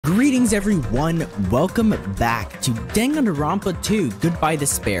Greetings everyone, welcome back to Danganronpa 2, Goodbye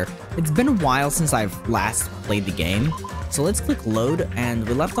Despair. It's been a while since I've last played the game, so let's click load and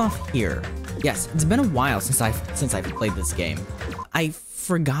we left off here. Yes, it's been a while since I've played this game. I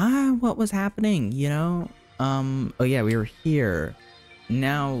forgot what was happening, you know? Oh yeah, we were here.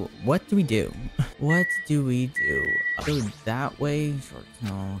 Now, what do we do? What do we do? Go that way? Sure.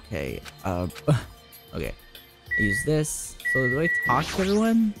 No, okay. Okay. Use this. So do I talk to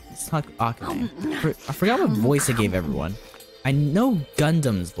everyone? Let's talk Akane. I forgot what voice I gave everyone. I know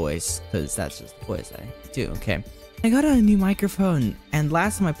Gundam's voice, because that's just the voice I do. Okay. I got a new microphone, and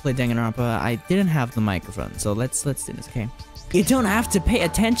last time I played Danganronpa, I didn't have the microphone. So let's do this, okay? You don't have to pay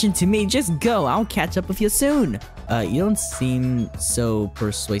attention to me, just go. I'll catch up with you soon. You don't seem so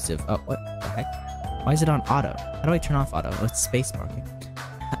persuasive. Oh, what the heck? Why is it on auto? How do I turn off auto? Oh, it's spacebar. Okay.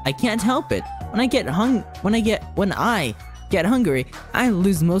 I can't help it. When I get hungry, I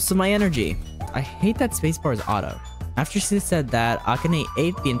lose most of my energy. I hate that spacebar is auto. After she said that, Akane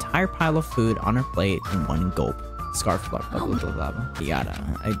ate the entire pile of food on her plate in one gulp. Scarf blah blah blah blah blah. Yada.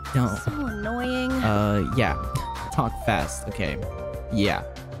 I don't. So annoying. Yeah. Talk fast. Okay. Yeah.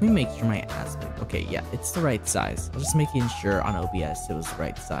 Let me make sure my ass big. Okay, yeah, it's the right size. I was just making sure on OBS it was the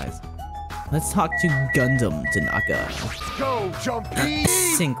right size. Let's talk to Gundam Tanaka. Let's go, Jumpy!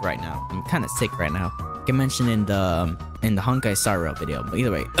 Sync right now. I'm kind of sick right now. I mentioned in the Honkai Star Rail video, but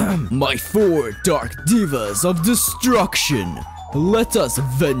either way. My four dark divas of destruction. Let us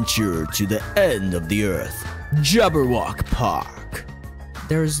venture to the end of the earth. Jabberwock Park.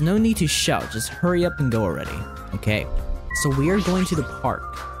 There is no need to shout. Just hurry up and go already. Okay. So we are going to the park,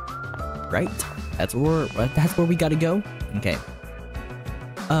 right? That's where we gotta go. Okay.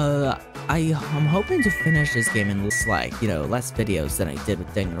 I'm hoping to finish this game in less videos than I did with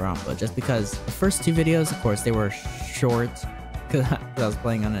Danganronpa, just because the first two videos, of course, they were short, because I was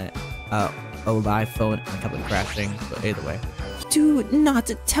playing on an old iPhone and kept crashing, but either way. Do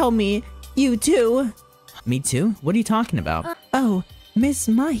not tell me you too. Me too? What are you talking about? Oh, Miss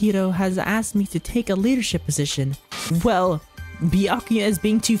Mahiro has asked me to take a leadership position. Well, Byakuya is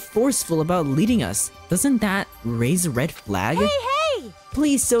being too forceful about leading us. Doesn't that raise a red flag? Hey!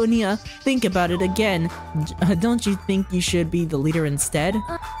 Please, Sonia, think about it again. Don't you think you should be the leader instead?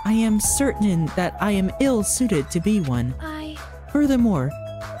 I am certain that I am ill-suited to be one. Furthermore,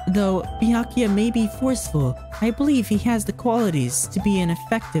 though Byakuya may be forceful, I believe he has the qualities to be an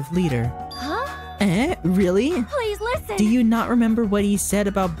effective leader. Huh? Really? Please listen! Do you not remember what he said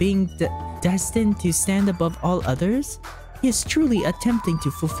about being destined to stand above all others? He is truly attempting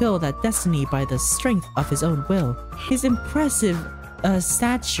to fulfill that destiny by the strength of his own will. His impressive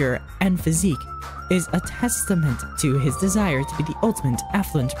stature and physique is a testament to his desire to be the ultimate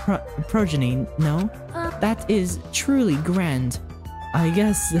affluent progeny, no? That is truly grand. I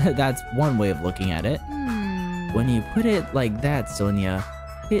guess that's one way of looking at it. When you put it like that, Sonia,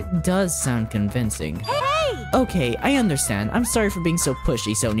 it does sound convincing. Hey! Okay, I understand. I'm sorry for being so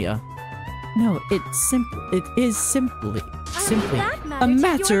pushy, Sonia. No, it is simply a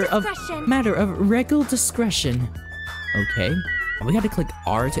matter of regal discretion. Okay. We gotta click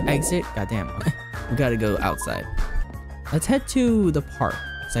R to exit. Goddamn. We gotta go outside. Let's head to the park,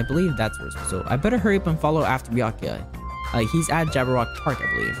 because I believe that's where we're supposed to. So I better hurry up and follow after Byakuya. He's at Jabberwock Park, I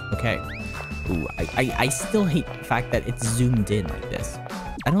believe. Okay. Ooh, I still hate the fact that it's zoomed in like this.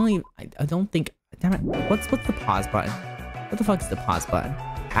 I don't think. Damn it. What's the pause button? What the fuck is the pause button?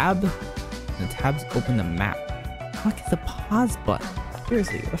 Tab. The tabs open the map. What the fuck is the pause button?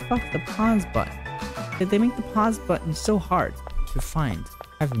 Seriously, what the fuck is the pause button? Did they make the pause button so hard to find?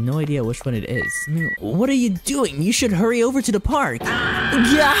 I have no idea which one it is. I mean, what are you doing? You should hurry over to the park.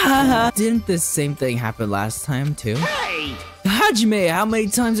 Yeah! Didn't this same thing happen last time too? Hey! Hajime, how many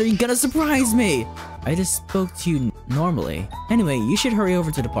times are you gonna surprise me? I just spoke to you normally. Anyway, you should hurry over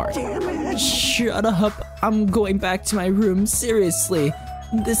to the park. Damn it! Shut up. I'm going back to my room. Seriously.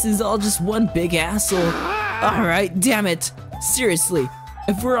 This is all just one big asshole. Alright, damn it. Seriously.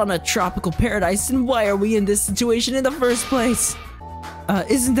 If we're on a tropical paradise, then why are we in this situation in the first place?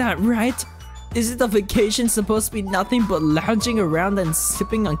 Isn't that right? Isn't the vacation supposed to be nothing but lounging around and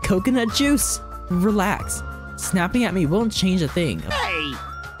sipping on coconut juice? Relax. Snapping at me won't change a thing. Hey!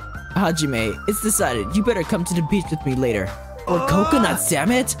 Hajime, it's decided. You better come to the beach with me later. Or coconuts,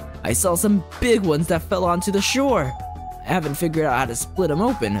 damn it! I saw some big ones that fell onto the shore. I haven't figured out how to split them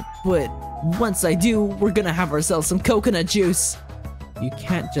open, but once I do, we're gonna have ourselves some coconut juice. You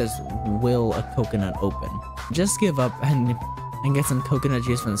can't just will a coconut open. Just give up and get some coconut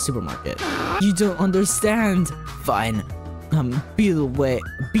juice from the supermarket. You don't understand. Fine. Be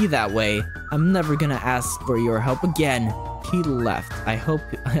that way. I'm never gonna ask for your help again. he left. I hope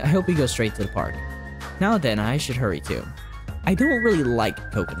he goes straight to the park. Now then, I should hurry too. I don't really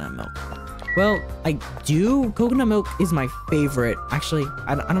like coconut milk. Well, I do. Coconut milk is my favorite. Actually,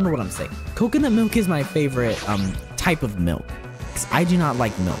 I don't know what I'm saying. Coconut milk is my favorite type of milk. 'Cause I do not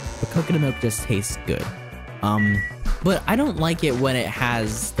like milk, but coconut milk just tastes good. But I don't like it when it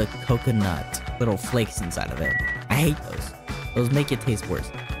has the coconut little flakes inside of it. I hate those. Those make it taste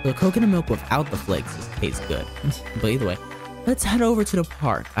worse. The coconut milk without the flakes tastes good. But either way, let's head over to the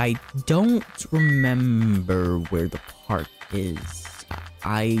park. I don't remember where the park is.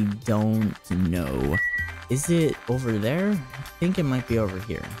 I don't know. Is it over there? I think it might be over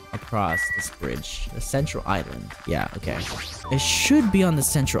here, across this bridge. The central island. Yeah, okay. It should be on the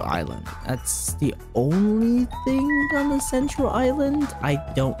central island. That's the only thing on the central island? I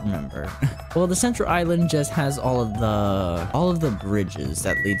don't remember. Well, the central island just has all of the bridges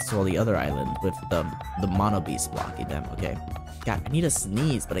that leads to all the other islands with the mono beast blocking them. Okay. God, I need a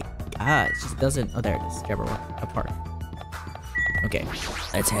sneeze, but it just doesn't. Oh, there it is. Jabberwock Park. Okay,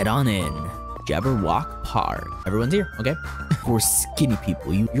 let's head on in. Jabberwock Park. Everyone's here, okay? For skinny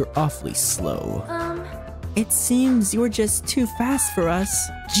people, you're awfully slow. It seems you're just too fast for us.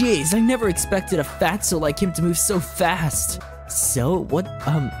 Jeez, I never expected a fatso like him to move so fast. So,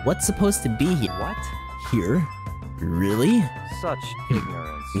 what's supposed to be here? What? Here? Really? Such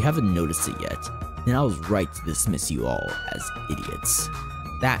ignorance. We haven't noticed it yet. And I was right to dismiss you all as idiots.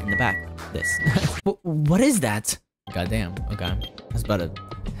 That in the back. This. What is that? Goddamn. Okay. I was about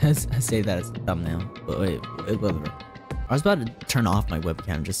to say that as a thumbnail, but wait, whatever. I was about to turn off my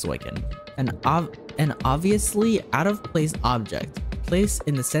webcam just so I can. An obviously out of place object placed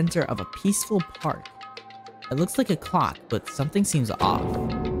in the center of a peaceful park. It looks like a clock, but something seems off.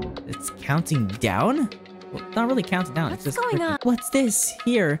 It's counting down? Well, not really counting down. What's it's just going on? What's this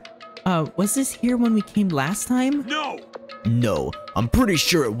here? Was this here when we came last time? No! No, I'm pretty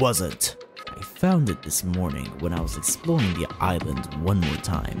sure it wasn't. I found it this morning when I was exploring the island one more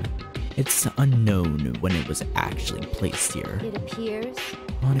time. It's unknown when it was actually placed here. It appears.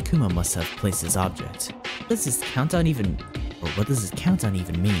 Monokuma must have placed this object. What does this countdown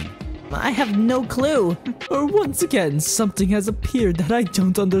even mean? I have no clue. Or once again, something has appeared that I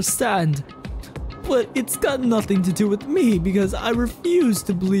don't understand. But it's got nothing to do with me because I refuse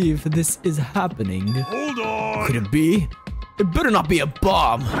to believe this is happening. Hold on! Could it be? It better not be a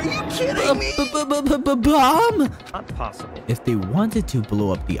bomb! Are you kidding me? Bomb? Not possible. If they wanted to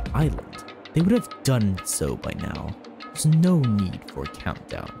blow up the island, they would have done so by now. There's no need for a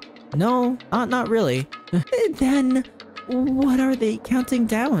countdown. No, not really. Then, what are they counting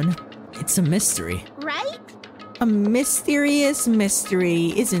down? It's a mystery. Right? A mysterious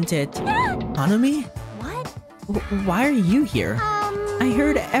mystery, isn't it? Hanami? What? Why are you here? I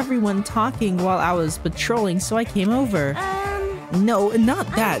heard everyone talking while I was patrolling, so I came over. No,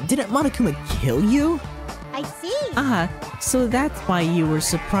 not that. Didn't Monokuma kill you? I see. So that's why you were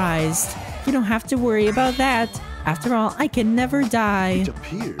surprised. You don't have to worry about that. After all, I can never die. It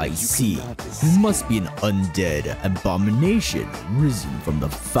appears I you see. cannot You must be an undead abomination risen from the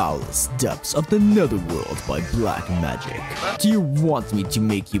foulest depths of the netherworld by black magic. Do you want me to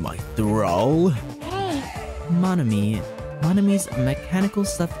make you my thrall? Hey. Monami's a mechanical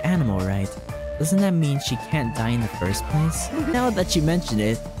stuffed animal, right? Doesn't that mean she can't die in the first place? Now that you mention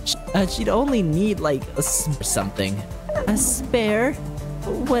it, she'd only need like a something. A spare?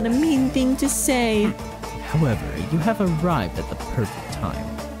 What a mean thing to say. However, you have arrived at the perfect time.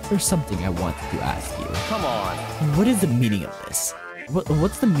 There's something I want to ask you. Come on. What is the meaning of this?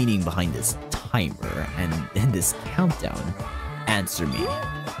 What's the meaning behind this timer and this countdown? Answer me.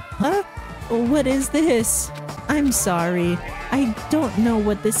 Huh? What is this? I'm sorry. I don't know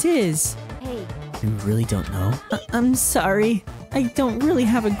what this is. Hey. You really don't know? I'm sorry. I don't really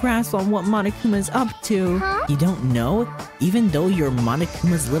have a grasp on what Monokuma's up to. Huh? You don't know? Even though you're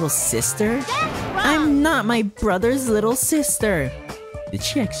Monokuma's little sister? That's wrong. I'm not my brother's little sister. Did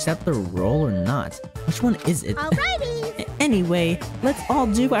she accept the role or not? Which one is it? Alrighty. Anyway, let's all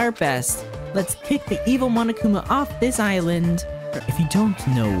do our best. Let's kick the evil Monokuma off this island. If you don't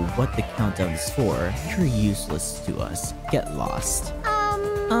know what the countdown is for, you're useless to us. Get lost.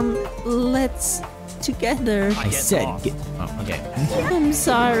 Let's together. I said lost. get. Oh, okay. I'm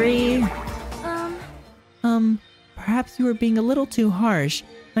sorry. Perhaps you were being a little too harsh.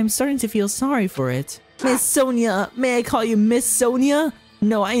 I'm starting to feel sorry for it. Miss Sonia, may I call you Miss Sonia?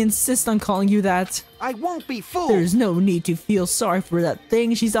 No, I insist on calling you that. I won't be fooled! There's no need to feel sorry for that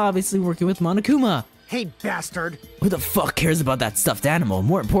thing. She's obviously working with Monokuma. Hey, bastard! Who the fuck cares about that stuffed animal?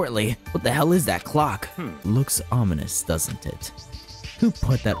 More importantly, what the hell is that clock? Looks ominous, doesn't it? Who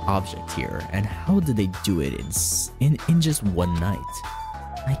put that object here, and how did they do it in just one night?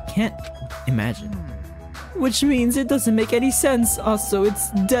 I can't imagine. Which means it doesn't make any sense. Also,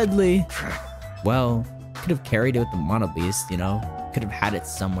 it's deadly. Well, could have carried it with the Mono Beast, you know? Could have had it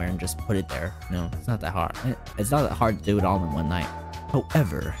somewhere and just put it there. No, it's not that hard. It's not that hard to do it all in one night.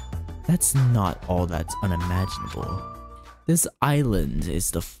 However, that's not all that's unimaginable. This island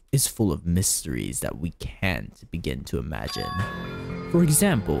is full of mysteries that we can't begin to imagine. For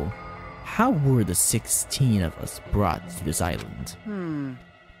example, how were the 16 of us brought to this island?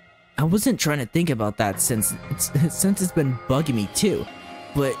 I wasn't trying to think about that since it's been bugging me too.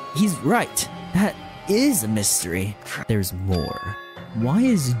 But he's right. That is a mystery. There's more. Why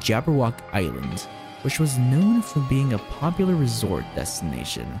is Jabberwock Island, which was known for being a popular resort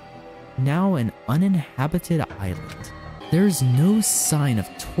destination, now an uninhabited island? There's no sign of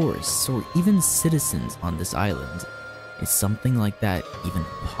tourists or even citizens on this island. Is something like that even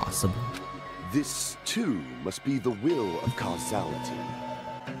possible? This, too, must be the will of causality.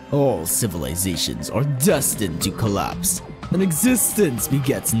 All civilizations are destined to collapse, and existence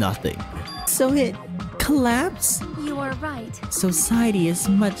begets nothing. So it collapsed? You are right. Society is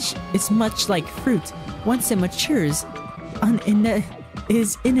much like fruit. Once it matures,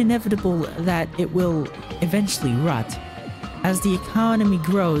 is inevitable that it will eventually rot. As the economy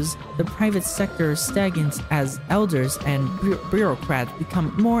grows, the private sector stagnates as elders and bureaucrats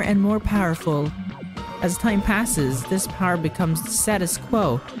become more and more powerful. As time passes, this power becomes the status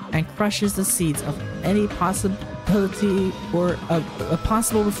quo and crushes the seeds of any possibility or a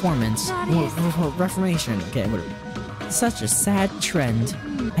possible reformation. Okay, whatever. Such a sad trend.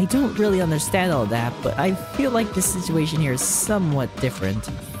 I don't really understand all that, but I feel like the situation here is somewhat different.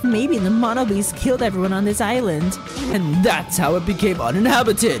 Maybe the Mono Beast killed everyone on this island, and that's how it became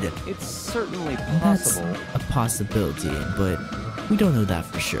uninhabited. It's certainly That's possible. a possibility, but we don't know that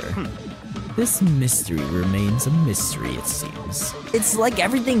for sure. This mystery remains a mystery, it seems. It's like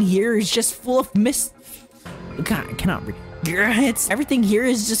everything here is just full of God, I cannot read. Everything here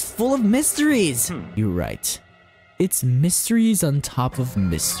is just full of mysteries. You're right. It's mysteries on top of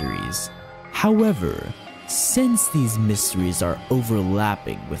mysteries. However, since these mysteries are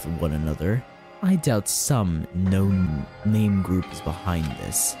overlapping with one another, I doubt some known name group is behind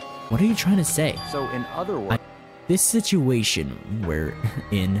this. What are you trying to say? So in other words, This situation we're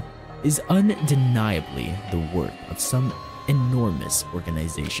in is undeniably the work of some enormous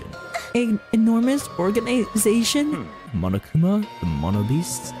organization. An enormous organization? Monokuma, the Mono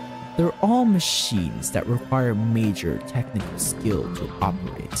Beasts? They're all machines that require major technical skill to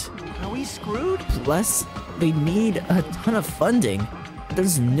operate. Are we screwed? Plus, they need a ton of funding.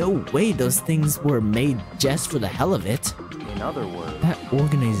 There's no way those things were made just for the hell of it. in other words, That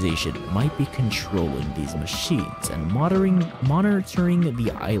organization might be controlling these machines and monitoring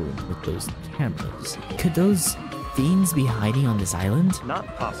the island with those cameras. Could those fiends be hiding on this island? not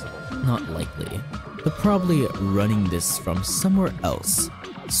possible. Not likely. They're probably running this from somewhere else.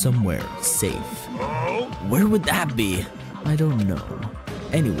 Somewhere safe. Where would that be? I don't know.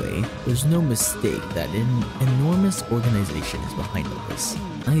 Anyway, there's no mistake that an enormous organization is behind all this.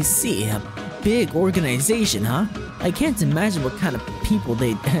 I see, a big organization, huh? I can't imagine what kind of people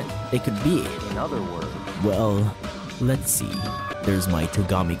they could be. In other words, Well, let's see. There's my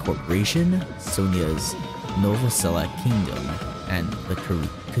Togami Corporation, Sonia's Novosela Kingdom, and the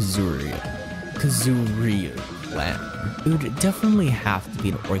Kazuria clan. It would definitely have to be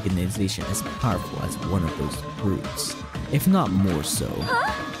an organization as powerful as one of those groups, if not more so.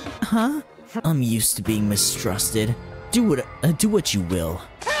 Huh? I'm used to being mistrusted. Do what you will.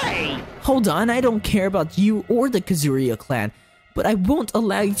 Hey! Hold on, I don't care about you or the Kazuria clan, but I won't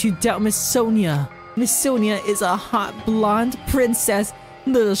allow you to doubt Miss Sonia. Miss Sonia is a hot blonde princess.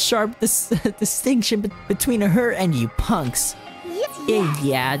 The sharp distinction between her and you punks.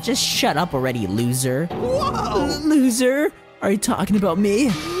 Yeah, just shut up already, loser. Whoa! Loser? Are you talking about me?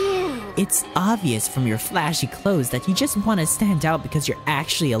 It's obvious from your flashy clothes that you just want to stand out because you're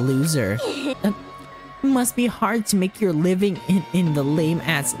actually a loser. It must be hard to make your living in the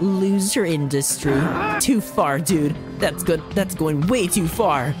lame-ass loser industry. Too far, dude. That's going way too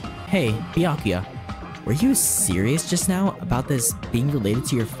far. Hey, Byakuya, were you serious just now about this being related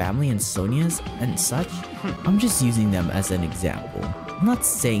to your family and Sonia's and such? I'm just using them as an example. I'm not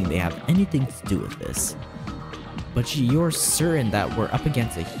saying they have anything to do with this. But you're certain that we're up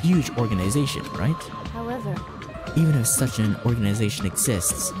against a huge organization, right? However, Even if such an organization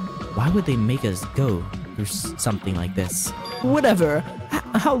exists, why would they make us go through something like this? Whatever.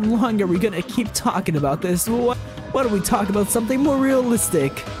 How long are we gonna keep talking about this? Why don't we talk about something more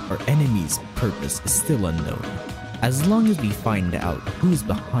realistic? Our enemy's purpose is still unknown. As long as we find out who's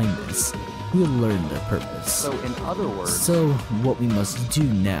behind this, we'll learn their purpose. So in other words, So what we must do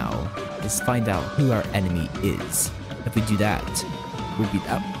now is find out who our enemy is. If we do that, we'll be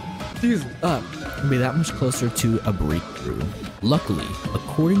that much closer to a breakthrough. Luckily,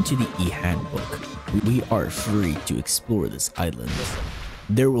 according to the e-handbook, we are free to explore this island.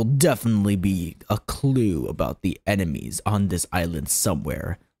 There will definitely be a clue about the enemies on this island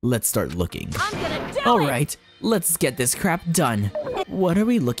somewhere. Let's start looking. I'm gonna do it! Alright, let's get this crap done. What are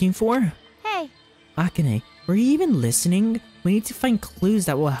we looking for? Hey, Akane, were you even listening? We need to find clues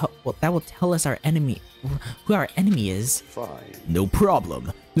that will help, that will tell us who our enemy is. Fine. No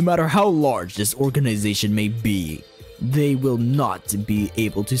problem. No matter how large this organization may be, they will not be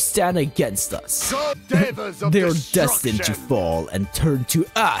able to stand against us. Devas of They're destruction. destined to fall and turn to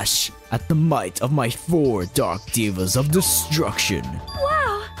ash at the might of my 4 dark divas of destruction.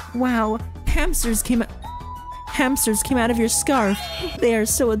 wow! Wow, hamsters came out of your scarf. They are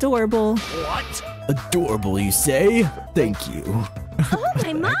so adorable. What? Adorable, you say? Thank you.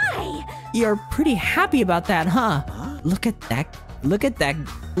 Oh my! You're pretty happy about that, huh? Look at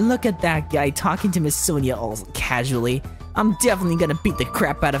that guy talking to Miss Sonia all casually. I'm definitely gonna beat the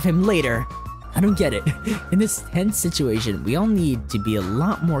crap out of him later. I don't get it. In this tense situation, we all need to be a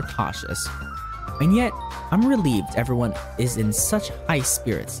lot more cautious. And yet, I'm relieved everyone is in such high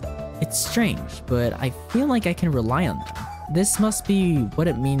spirits. It's strange, but I feel like I can rely on them. This must be what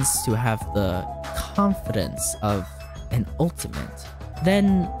it means to have the confidence of an ultimate.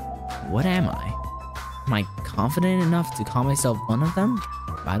 Then, what am I? Am I confident enough to call myself one of them?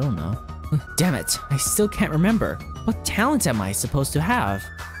 I don't know. Damn it, I still can't remember. What talent am I supposed to have?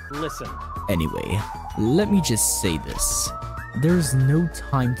 Listen, Anyway, let me just say this. There's no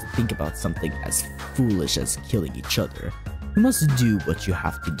time to think about something as foolish as killing each other. You must do what you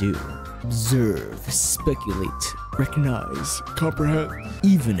have to do. Observe, speculate, recognize, comprehend.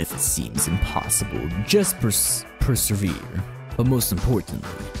 Even if it seems impossible, just persevere. But most importantly,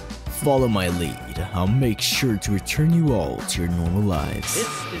 follow my lead. I'll make sure to return you all to your normal lives.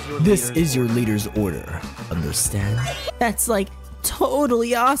 This is your leader's order. Understand? That's like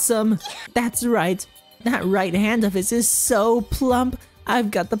totally awesome. That's right. That right hand of his is so plump. I've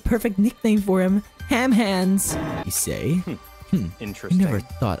got the perfect nickname for him. Ham Hands. You say? I interesting. never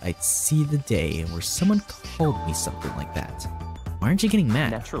thought I'd see the day where someone called me something like that. Why aren't you getting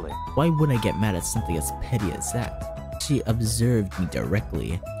mad? Naturally. Why would I get mad at something as petty as that? She observed me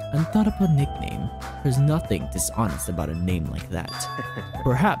directly and thought up a nickname. There's nothing dishonest about a name like that.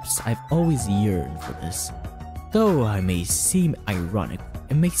 Perhaps I've always yearned for this. Though it may seem ironic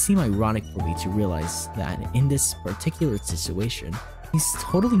for me to realize that in this particular situation, he's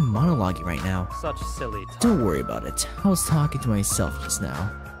totally monologuing right now. Such silly talk. Don't worry about it. I was talking to myself just now.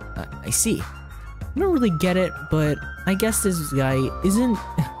 I see. I don't really get it, but I guess this guy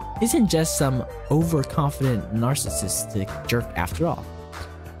isn't just some overconfident narcissistic jerk after all.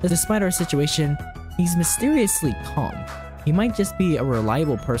 Despite our situation, he's mysteriously calm. He might just be a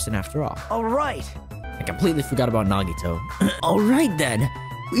reliable person after all. Alright! I completely forgot about Nagito. Alright then,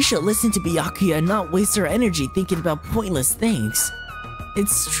 we should listen to Byakuya and not waste our energy thinking about pointless things.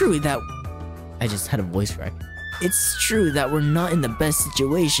 It's true that... I just had a voice crack. It's true that we're not in the best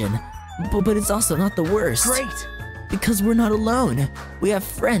situation, but it's also not the worst. Great! Because we're not alone. We have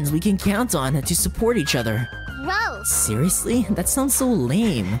friends we can count on to support each other. Gross! Seriously? That sounds so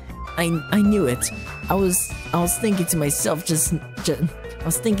lame. I knew it. I was thinking to myself just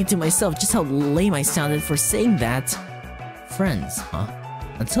how lame I sounded for saying that. Friends, huh?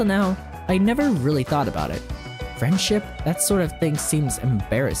 Until now, I never really thought about it. Friendship? That sort of thing seems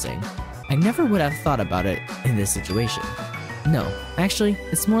embarrassing. I never would have thought about it in this situation. No, actually,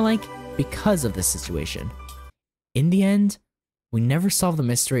 it's more like because of this situation. In the end, we never solved the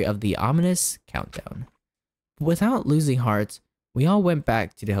mystery of the ominous countdown. Without losing heart, we all went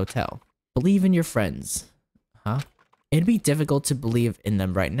back to the hotel. Believe in your friends. Huh? It'd be difficult to believe in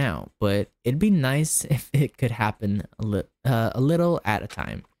them right now, but it'd be nice if it could happen a little at a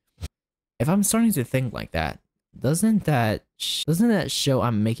time. If I'm starting to think like that, doesn't that show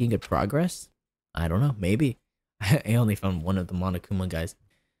I'm making good progress? I don't know, maybe. I only found one of the Monokuma guys.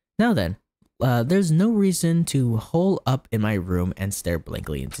 Now then, there's no reason to hole up in my room and stare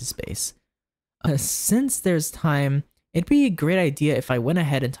blankly into space. Since there's time, it'd be a great idea if I went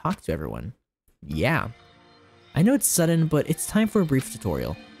ahead and talked to everyone. Yeah. I know it's sudden, but it's time for a brief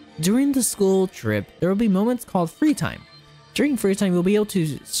tutorial. During the school trip, there will be moments called free time. During free time, you'll be able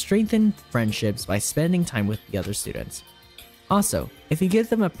to strengthen friendships by spending time with the other students. Also, if you give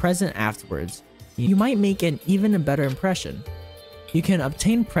them a present afterwards, you might make an even better impression. You can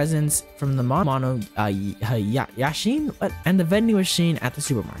obtain presents from the Yashin and the vending machine at the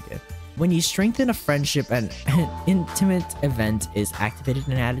supermarket. When you strengthen a friendship, an intimate event is activated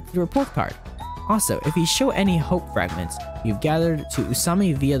and added to the report card. Also, if you show any hope fragments you've gathered to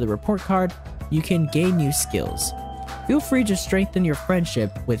Usami via the report card, you can gain new skills. Feel free to strengthen your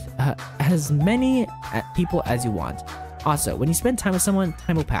friendship with as many people as you want. Also, when you spend time with someone,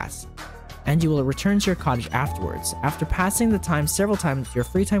 time will pass, and you will return to your cottage afterwards. After passing the time several times, your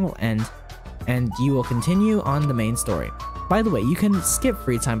free time will end, and you will continue on the main story. By the way, you can skip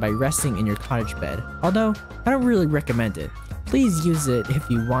free time by resting in your cottage bed, although I don't really recommend it. Please use it if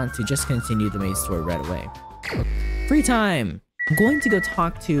you want to just continue the main story right away. Free time! I'm going to go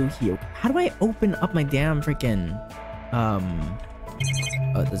talk to Hiyoko. How do I open up my damn freaking...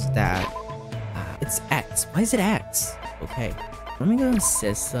 Oh, there's that. It's X. Why is it X? Okay. Let me go to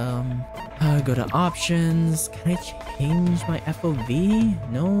system. Go to options. Can I change my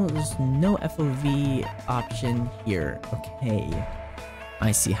FOV? No, there's no FOV option here. Okay.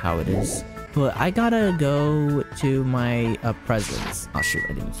 I see how it is. But I gotta go to my presents. Oh shoot,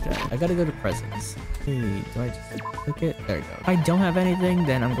 I didn't use that. I gotta go to presents. Hey, do I just click it? There you go. If I don't have anything,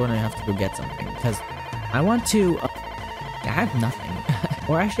 then I'm gonna have to go get something. Because I want to... I have nothing.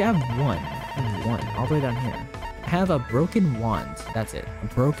 Or actually, I have one. I have one. All the way down here. I have a broken wand. That's it. A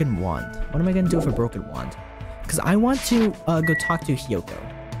broken wand. What am I gonna do with a broken wand? Because I want to go talk to Hiyoko.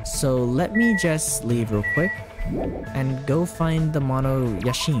 So let me just leave real quick. And go find the Mono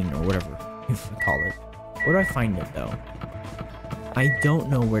Yashin, or whatever you call it. Where do I find it, though? I don't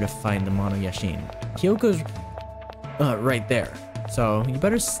know where to find the Mono Yashin. Hiyoko's right there. So you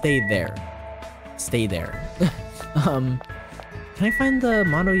better stay there. Stay there. Can I find the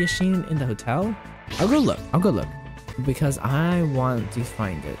Mono Yashin in the hotel? I'll go look. I'll go look. Because I want to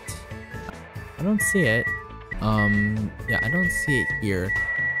find it. I don't see it. Yeah, I don't see it here.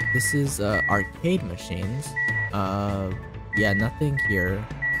 This is arcade machines. Yeah, nothing here.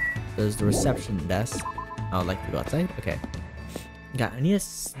 There's the reception desk. I would like to go outside. Okay. God, I need to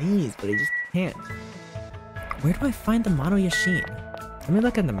sneeze, but I just can't. Where do I find the Mono Yashin? Let me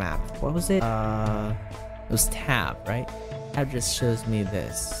look at the map. What was it? It was tab, right? Tab just shows me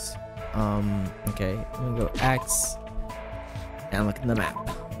this. Okay. I'm gonna go X and look in the map.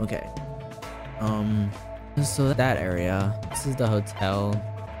 Okay. So that area. This is the hotel.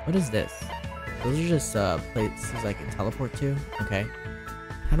 What is this? Those are just places I can teleport to. Okay.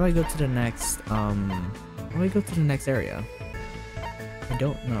 How do I go to the next how do I go to the next area? I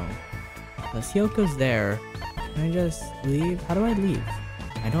don't know. Unless Hiyoko's there. Can I just leave? How do I leave?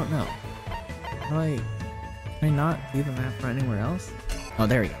 I don't know. Can I not leave the map for anywhere else? Oh,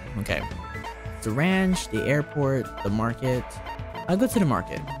 there we go. Okay. It's the ranch, the airport, the market. I'll go to the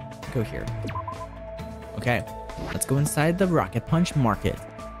market. Go here. Okay. Let's go inside the Rocket Punch market.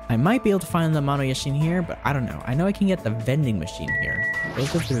 I might be able to find the Mono Yashin here, but I don't know. I know I can get the vending machine here.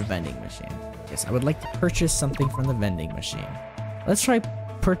 Let's go to the vending machine. Yes, I would like to purchase something from the vending machine. Let's try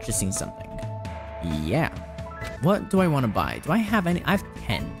purchasing something. Yeah. What do I want to buy? Do I have any? I have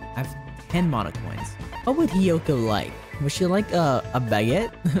 10. I have 10 mono coins. What would Hiyoko like? Would she like a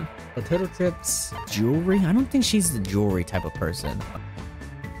baguette? Potato chips? Jewelry? I don't think she's the jewelry type of person.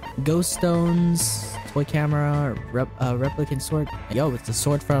 Ghost stones, toy camera, replicant sword. Yo, it's the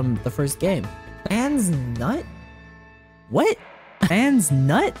sword from the first game. Man's nut? What? Man's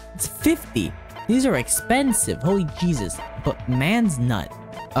nut? It's 50. These are expensive. Holy Jesus. But man's nut.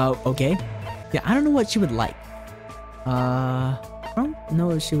 Oh, okay. Yeah, I don't know what she would like. I don't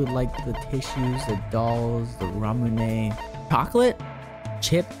know if she would like the tissues, the dolls, the ramune. Chocolate?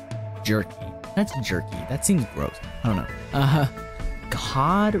 Chip? Jerky. That's jerky. That seems gross. I don't know.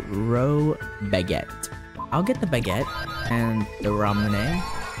 Cod roe baguette. I'll get the baguette and the ramune.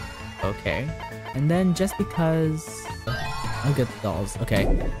 Okay. And then just because... I'll get the dolls.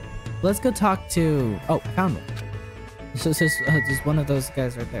 Okay. Let's go talk to... Oh, found one. So there's one of those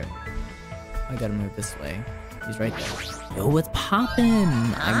guys right there. I gotta move this way. He's right there. Yo, what's poppin'?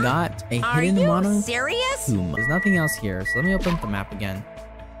 I got a hidden mono. Are you serious? There's nothing else here, so let me open up the map again.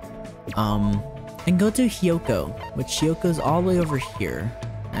 And go to Hiyoko, which Hiyoko's all the way over here.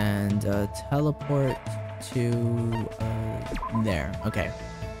 And teleport to there. Okay.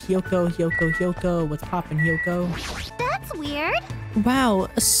 Hiyoko, what's poppin', Hiyoko? That's weird. Wow,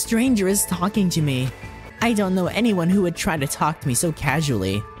 a stranger is talking to me. I don't know anyone who would try to talk to me so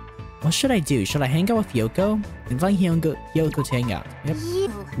casually. What should I do? Should I hang out with Hiyoko? Invite Hiyoko to hang out. Yep.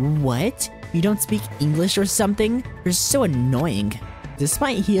 What? You don't speak English or something? You're so annoying.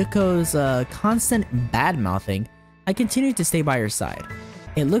 Despite Hiyoko's constant bad-mouthing, I continued to stay by her side.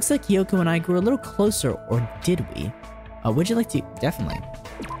 It looks like Hiyoko and I grew a little closer, or did we? Would you like to? Definitely.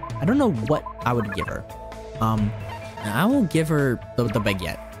 I don't know what I would give her. I will give her the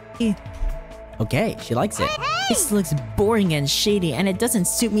baguette. Okay, she likes it. This looks boring and shady, and it doesn't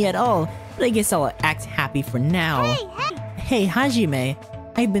suit me at all. But I guess I'll act happy for now. Hey, Hajime.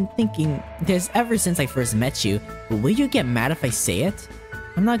 I've been thinking this ever since I first met you. But will you get mad if I say it?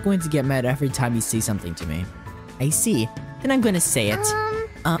 I'm not going to get mad every time you say something to me. I see. Then I'm going to say it.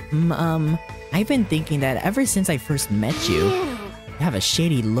 I've been thinking that ever since I first met you, you have a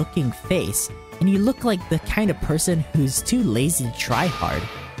shady looking face, and you look like the kind of person who's too lazy to try hard.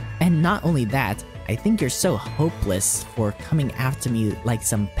 And not only that, I think you're so hopeless for coming after me like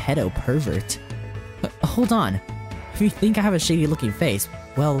some pedo pervert. Hold on. If you think I have a shady looking face,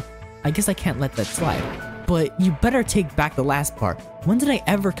 well, I guess I can't let that slide. But you better take back the last part. When did I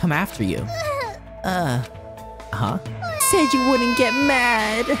ever come after you? Huh? Said you wouldn't get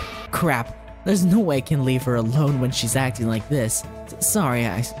mad. Crap. There's no way I can leave her alone when she's acting like this. Sorry,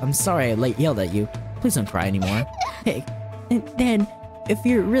 I'm sorry I yelled at you. Please don't cry anymore. Hey, and then, if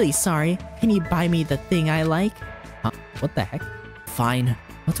you're really sorry, can you buy me the thing I like? Huh? What the heck? Fine.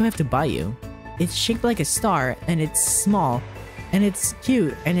 What do I have to buy you? It's shaped like a star, and it's small, and it's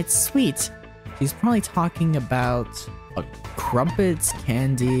cute, and it's sweet. She's probably talking about crumpets,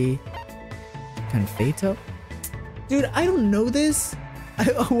 candy, confeito. Dude, I don't know this.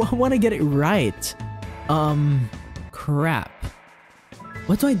 I want to get it right. Crap.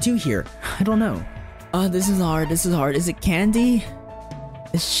 What do I do here? I don't know. This is hard. This is hard. Is it candy?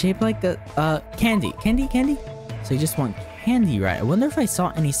 It's shaped like a candy. Candy? So you just want candy, right? I wonder if I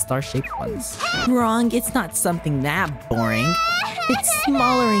saw any star-shaped ones. Wrong. It's not something that boring. It's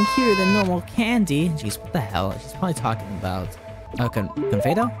smaller and cuter than normal candy. Jeez, what the hell? She's probably talking about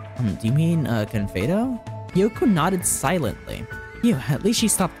confeito? Do you mean confeito? Hiyoko nodded silently. Ew, at least she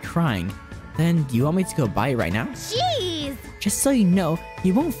stopped crying. Then, do you want me to go buy it right now? Jeez! Just so you know,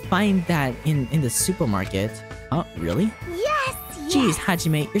 you won't find that in the supermarket. Oh, really? Yes! Jeez,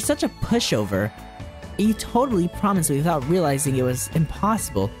 Hajime, you're such a pushover. You totally promised me without realizing it was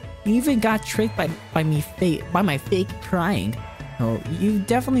impossible. You even got tricked by my fake crying. Oh, you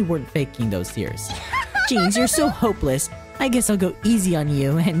definitely weren't faking those tears. Jeez, you're so hopeless. I guess I'll go easy on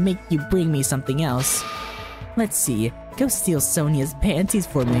you and make you bring me something else. Let's see. Go steal Sonia's panties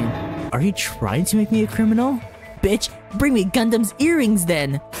for me. Are you trying to make me a criminal? Bitch, bring me Gundam's earrings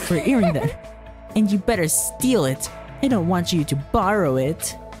then. Or earring then. And you better steal it. I don't want you to borrow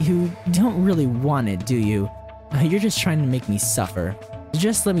it. You don't really want it, do you? You're just trying to make me suffer.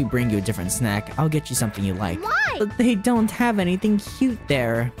 Just let me bring you a different snack. I'll get you something you like. Why? But they don't have anything cute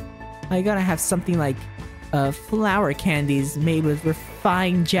there. I gotta have something like flour candies made with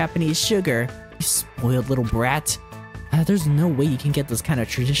refined Japanese sugar. You spoiled little brat. There's no way you can get those kind of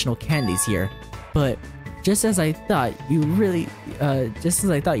traditional candies here. But just as I thought, you really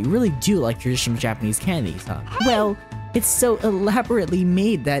do like traditional Japanese candies, huh? Well, it's so elaborately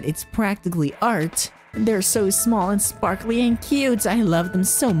made that it's practically art. They're so small and sparkly and cute. I love them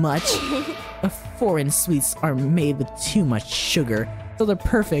so much. Foreign sweets are made with too much sugar, so they're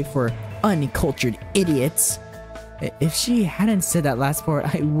perfect for uncultured idiots. If she hadn't said that last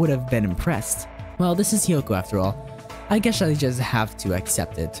part, I would have been impressed. Well, this is Hiyoko after all. I guess I just have to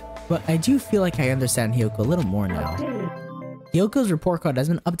accept it. But I do feel like I understand Hiyoko a little more now. Hiyoko's report card has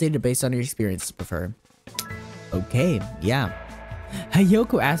been updated based on your experiences with her. Okay, yeah.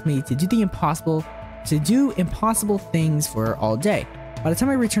 Hiyoko asked me to do impossible things for her all day. By the time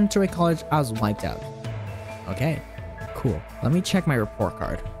I returned to my college, I was wiped out. Okay, cool. Let me check my report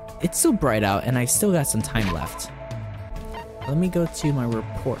card. It's still bright out and I still got some time left. Let me go to my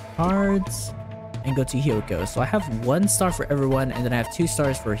report cards and go to Hiyoko. So I have 1 star for everyone and then I have 2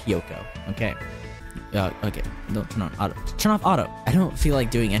 stars for Hiyoko. Okay. Okay. No, turn on auto. Turn off auto. I don't feel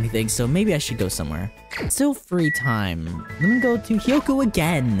like doing anything, so maybe I should go somewhere. Still free time. Let me go to Hiyoko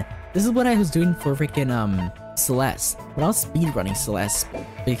again. This is what I was doing for freaking Celeste. But I was speedrunning Celeste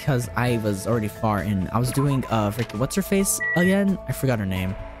because I was already far in. I was doing freaking what's her face again? I forgot her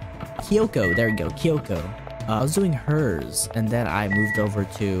name. Hiyoko. There we go. Hiyoko. I was doing hers, and then I moved over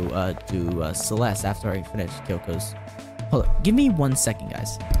to Celeste after I finished Hyoko's. Hold up. Give me 1 second,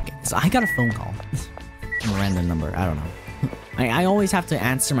 guys. Okay, so I got a phone call. From a random number. I don't know. I always have to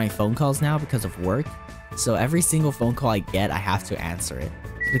answer my phone calls now because of work. So every single phone call I get, I have to answer it.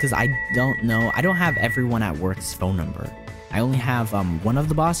 Because I don't know. I don't have everyone at work's phone number. I only have one of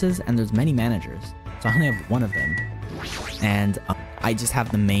the bosses, and there's many managers. So I only have one of them. And I just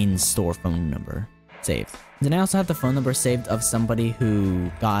have the main store phone number saved. Then I also have the phone number saved of somebody who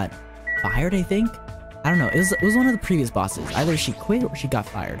got fired, I think. I don't know. It was one of the previous bosses. Either she quit or she got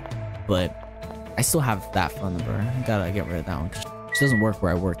fired. But I still have that phone number. I gotta get rid of that one because she doesn't work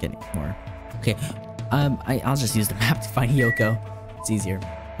where I work anymore. Okay, I'll just use the map to find Hiyoko. It's easier.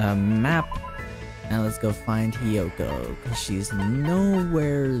 Map. Now let's go find Hiyoko because she's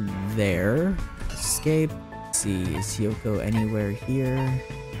nowhere there. Escape. Let's see, is Hiyoko anywhere here?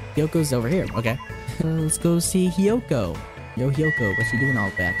 Hyoko's over here. Okay. Let's go see Hiyoko. Yo, Hiyoko, what you doing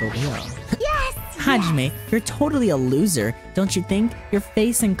all back over here? Yes! Hajime, you're totally a loser, don't you think? Your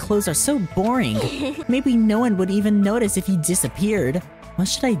face and clothes are so boring. Maybe no one would even notice if you disappeared. What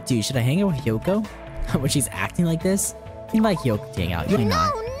should I do? Should I hang out with Hiyoko? When she's acting like this? Invite Hiyoko to hang out. Why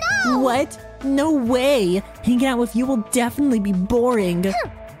not? No! What? No way! Hanging out with you will definitely be boring.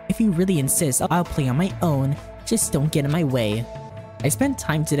 If you really insist, I'll play on my own. Just don't get in my way. I spent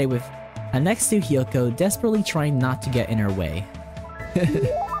time today with next to Hiyoko, desperately trying not to get in her way.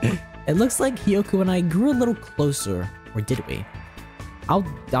 It looks like Hiyoko and I grew a little closer, or did we? I'll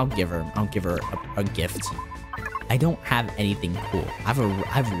give her a gift. I don't have anything cool. I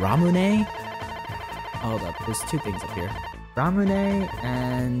have Ramune. Hold up, there's two things up here. Ramune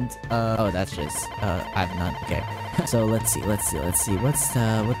and oh, that's just I have none. Okay. So let's see.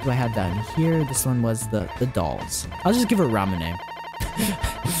 What do I have down here? This one was the dolls. I'll just give her Ramune.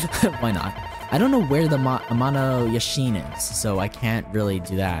 Why not? I don't know where the Amano Yashin is, so I can't really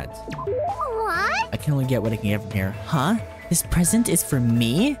do that. What? I can only get what I can get from here. Huh? This present is for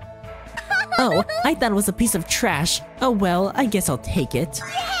me? Oh, I thought it was a piece of trash. Oh well, I guess I'll take it.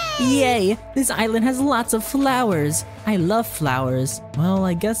 Yay! This island has lots of flowers. I love flowers. Well,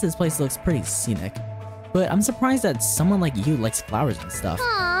 I guess this place looks pretty scenic. But I'm surprised that someone like you likes flowers and stuff.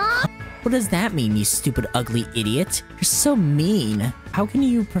 Aww. What does that mean, you stupid ugly idiot? You're so mean. How can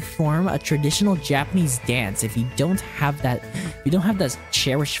you perform a traditional Japanese dance if you don't have that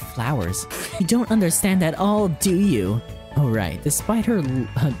cherished flowers? You don't understand at all, do you? Oh right, despite her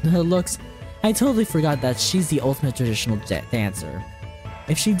looks, I totally forgot that she's the ultimate traditional dancer.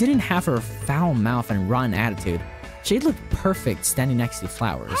 If she didn't have her foul mouth and rotten attitude, she'd look perfect standing next to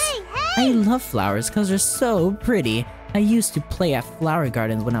flowers. Hey! I love flowers because they're so pretty. I used to play at flower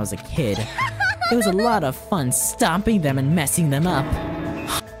gardens when I was a kid. It was a lot of fun stomping them and messing them up.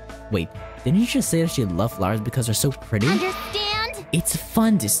 Wait, didn't you just say that she loved flowers because they're so pretty? Understand? It's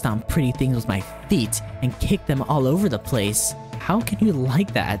fun to stomp pretty things with my feet and kick them all over the place. How can you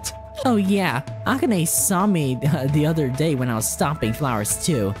like that? Oh yeah, Akane saw me the other day when I was stomping flowers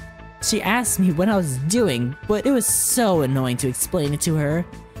too. She asked me what I was doing, but it was so annoying to explain it to her.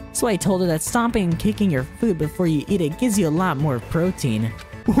 So I told her that stomping and kicking your food before you eat it gives you a lot more protein.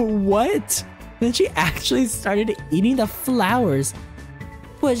 What? Then she actually started eating the flowers.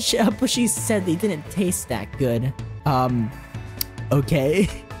 But she said they didn't taste that good. Okay.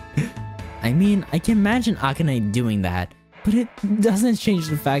 I mean, I can imagine Akane doing that. But it doesn't change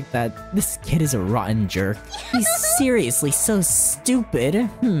the fact that this kid is a rotten jerk. He's seriously so stupid.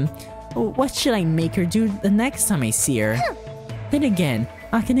 What should I make her do the next time I see her? Then again,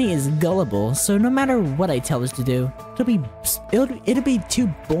 Akane is gullible, so no matter what I tell her to do, it'll be too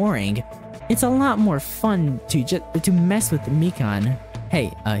boring. It's a lot more fun to mess with Mikan.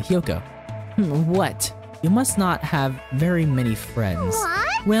 Hey, Hiyoko. What? You must not have very many friends.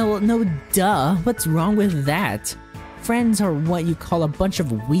 What? Well, no duh. What's wrong with that? Friends are what you call a bunch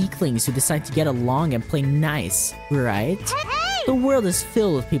of weaklings who decide to get along and play nice, right? Hey! The world is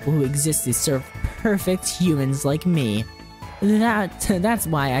filled with people who exist to serve perfect humans like me. That's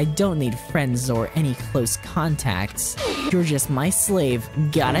why I don't need friends or any close contacts. You're just my slave,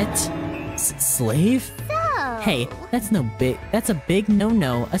 got it? Slave? So... Hey, that's a big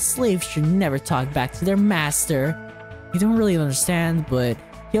no-no. A slave should never talk back to their master. You don't really understand, but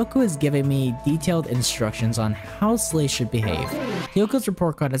Hiyoko is giving me detailed instructions on how slaves should behave. Hyoko's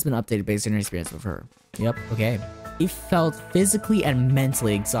report card has been updated based on her experience with her. Yep, okay. He felt physically and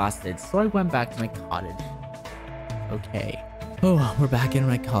mentally exhausted, so I went back to my cottage. Okay. Oh, we're back in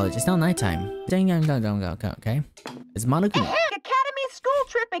my college. It's now nighttime. Okay. It's Monokuma. Academy School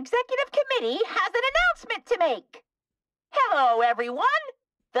Trip Executive Committee has an announcement to make. Hello, everyone.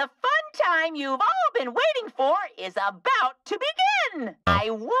 The fun time you've all been waiting for is about to begin.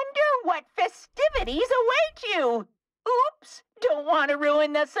 I wonder what festivities await you. Oops, don't want to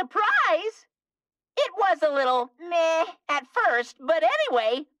ruin the surprise. It was a little meh at first, but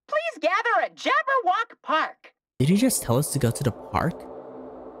anyway, please gather at Jabberwock Park. Did he just tell us to go to the park?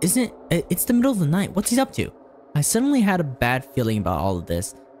 It's the middle of the night. What's he up to? I suddenly had a bad feeling about all of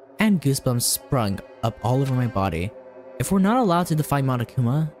this, and goosebumps sprung up all over my body. If we're not allowed to defy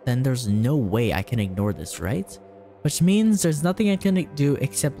Monokuma, then there's no way I can ignore this, right? Which means there's nothing I can do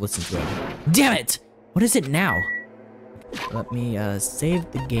except listen to it. Damn it! What is it now? Let me save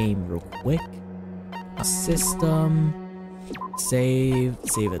the game real quick. System. Save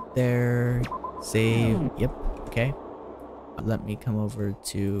it there. Save. Yep. Okay. Let me come over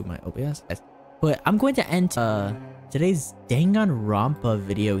to my OBS. But I'm going to end today's Danganronpa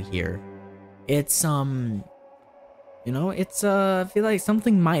video here. It's you know, it's I feel like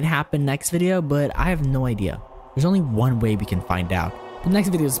something might happen next video, but I have no idea. There's only one way we can find out. The next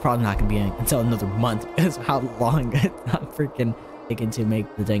video is probably not gonna be until another month because how long I'm freaking taking to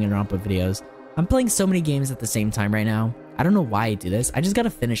make the Danganronpa videos. I'm playing so many games at the same time right now. I don't know why I do this. I just gotta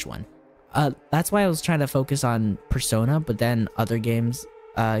finish one. That's why I was trying to focus on Persona, but then other games,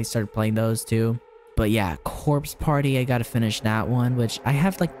 I started playing those too. But yeah, Corpse Party, I gotta finish that one, which I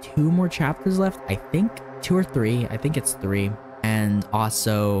have like 2 more chapters left, I think. 2 or 3, I think it's 3. And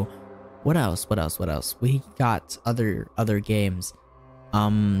also, what else? We got other games.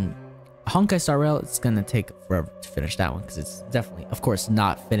 Honkai Star Rail, it's gonna take forever to finish that one because it's definitely, of course,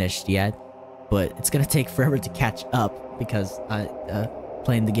 not finished yet. But it's gonna take forever to catch up because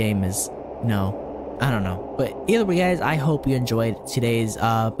playing the game is, you know, I don't know. But either way, guys, I hope you enjoyed today's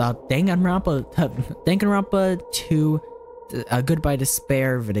about Danganronpa 2 Goodbye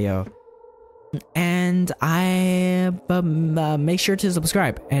Despair video. And make sure to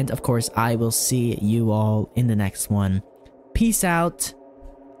subscribe. And of course, I will see you all in the next one. Peace out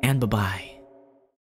and bye-bye.